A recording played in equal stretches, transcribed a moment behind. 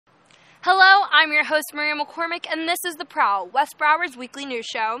Hello, I'm your host Maria McCormick, and this is The Prowl, West Broward's weekly news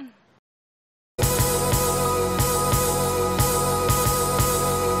show.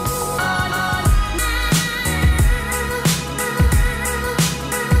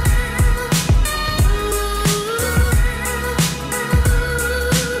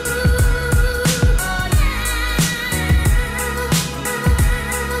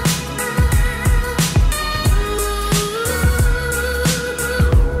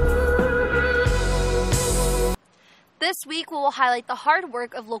 This week, we will highlight the hard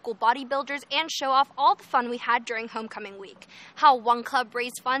work of local bodybuilders and show off all the fun we had during homecoming week. How one club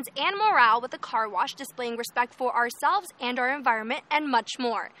raised funds and morale with a car wash displaying respect for ourselves and our environment, and much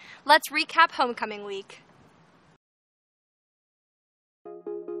more. Let's recap homecoming week.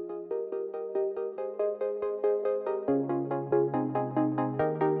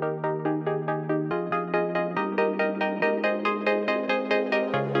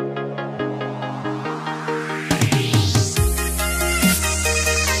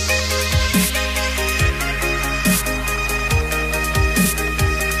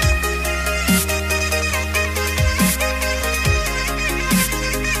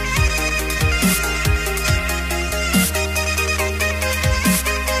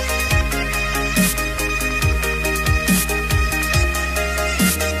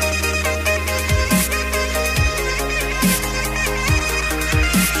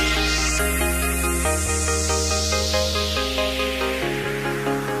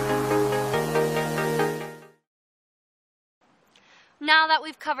 Now that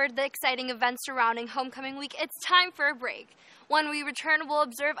we've covered the exciting events surrounding homecoming week, it's time for a break. When we return, we'll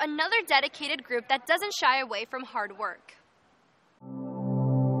observe another dedicated group that doesn't shy away from hard work.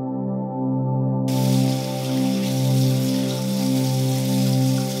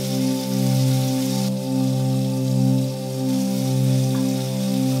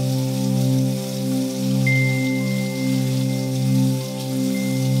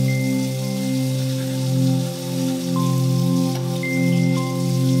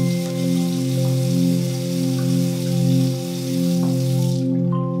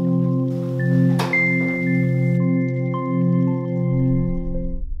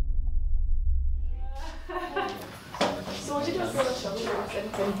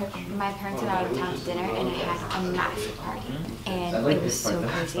 My parents went out of town to dinner and I had a massive party and it was so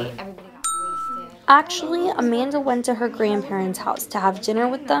crazy. Everybody got wasted. Actually, Amanda went to her grandparents' house to have dinner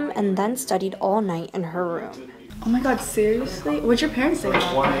with them and then studied all night in her room. Oh my god, seriously? What'd your parents say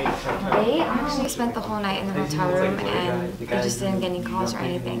about that? They actually spent the whole night in the hotel room and they just didn't get any calls or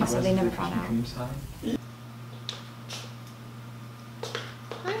anything, so they never found out.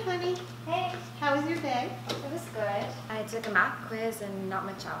 Hi, honey. Hey, How was your day? it was good. I took a math quiz and not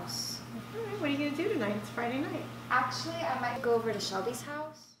much else. All right, what are you going to do tonight? It's Friday night. Actually, I might go over to Shelby's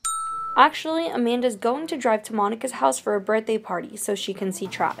house. Actually, Amanda's going to drive to Monica's house for a birthday party so she can see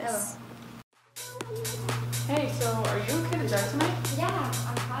Travis. Hey, so are you okay to drive tonight? Yeah,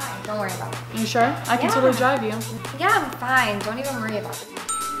 I'm fine. Don't worry about it. You sure? I can totally drive you. Yeah, I'm fine. Don't even worry about it.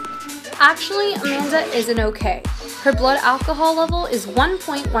 Actually, Amanda isn't okay. Her blood alcohol level is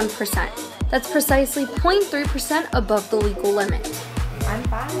 1.1%. That's precisely 0.3% above the legal limit. I'm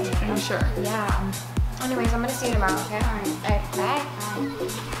fine. Are you sure? Yeah. Anyways, I'm gonna see you tomorrow, okay? Alright, bye.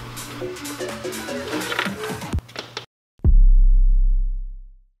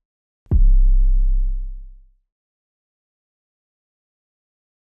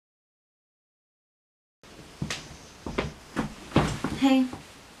 Hey,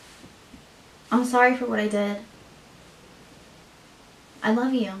 I'm sorry for what I did. I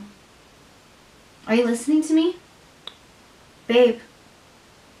love you. Are you listening to me? Babe.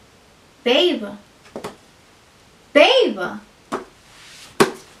 Babe. Babe!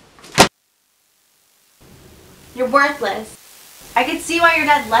 You're worthless. I could see why your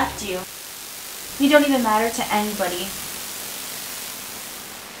dad left you. You don't even matter to anybody.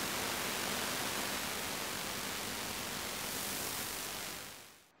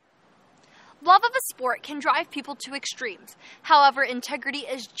 Love of a sport can drive people to extremes. However, integrity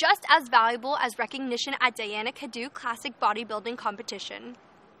is just as valuable as recognition at Diana Cadu Classic Bodybuilding Competition.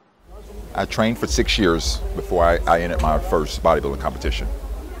 I trained for 6 years before I entered my first bodybuilding competition.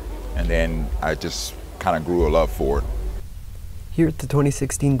 And then I just kind of grew a love for it. Here at the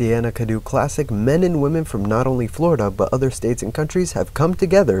 2016 Diana Cadu Classic, men and women from not only Florida but other states and countries have come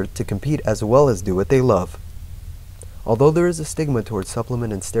together to compete as well as do what they love. Although there is a stigma towards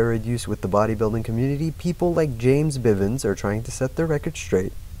supplement and steroid use with the bodybuilding community, people like James Bivens are trying to set their record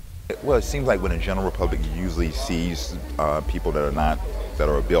straight. Well, it seems like when the general public usually sees people that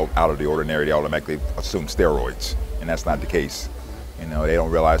are built out of the ordinary, they automatically assume steroids, and that's not the case. You know, they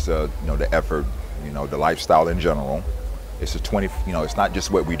don't realize the effort, the lifestyle in general. It's it's not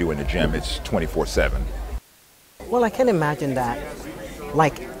just what we do in the gym, it's 24/7. Well, I can imagine that,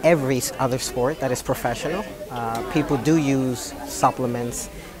 like every other sport that is professional, people do use supplements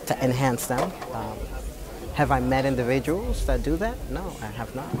to enhance them. Have I met individuals that do that? No, I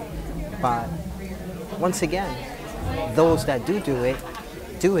have not. But once again, those that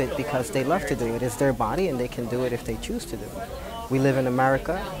do it because they love to do it. It's their body and they can do it if they choose to do it. We live in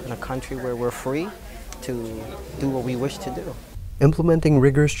America, in a country where we're free to do what we wish to do. Implementing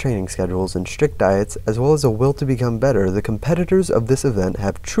rigorous training schedules and strict diets, as well as a will to become better, the competitors of this event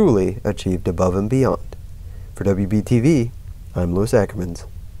have truly achieved above and beyond. For WBTV, I'm Louis Ackermans.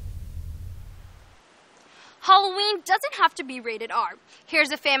 Halloween doesn't have to be rated R.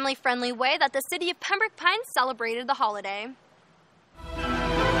 Here's a family-friendly way that the city of Pembroke Pines celebrated the holiday.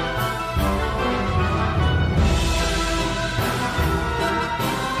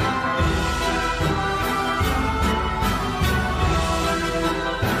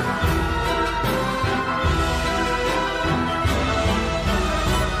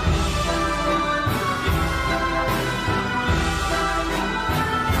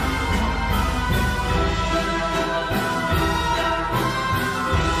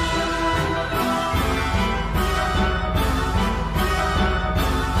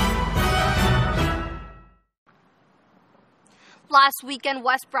 Last weekend,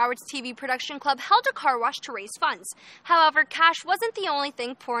 West Broward's TV production club held a car wash to raise funds. However, cash wasn't the only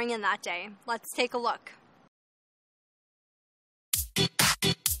thing pouring in that day. Let's take a look.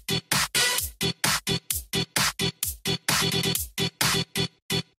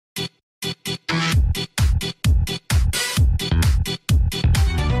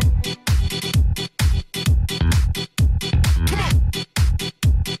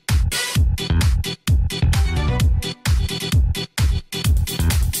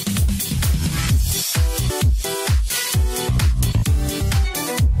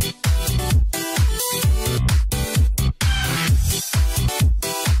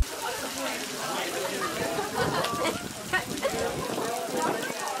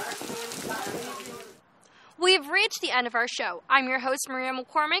 We've reached the end of our show. I'm your host, Maria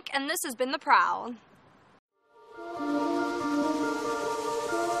McCormick, and this has been The Prowl.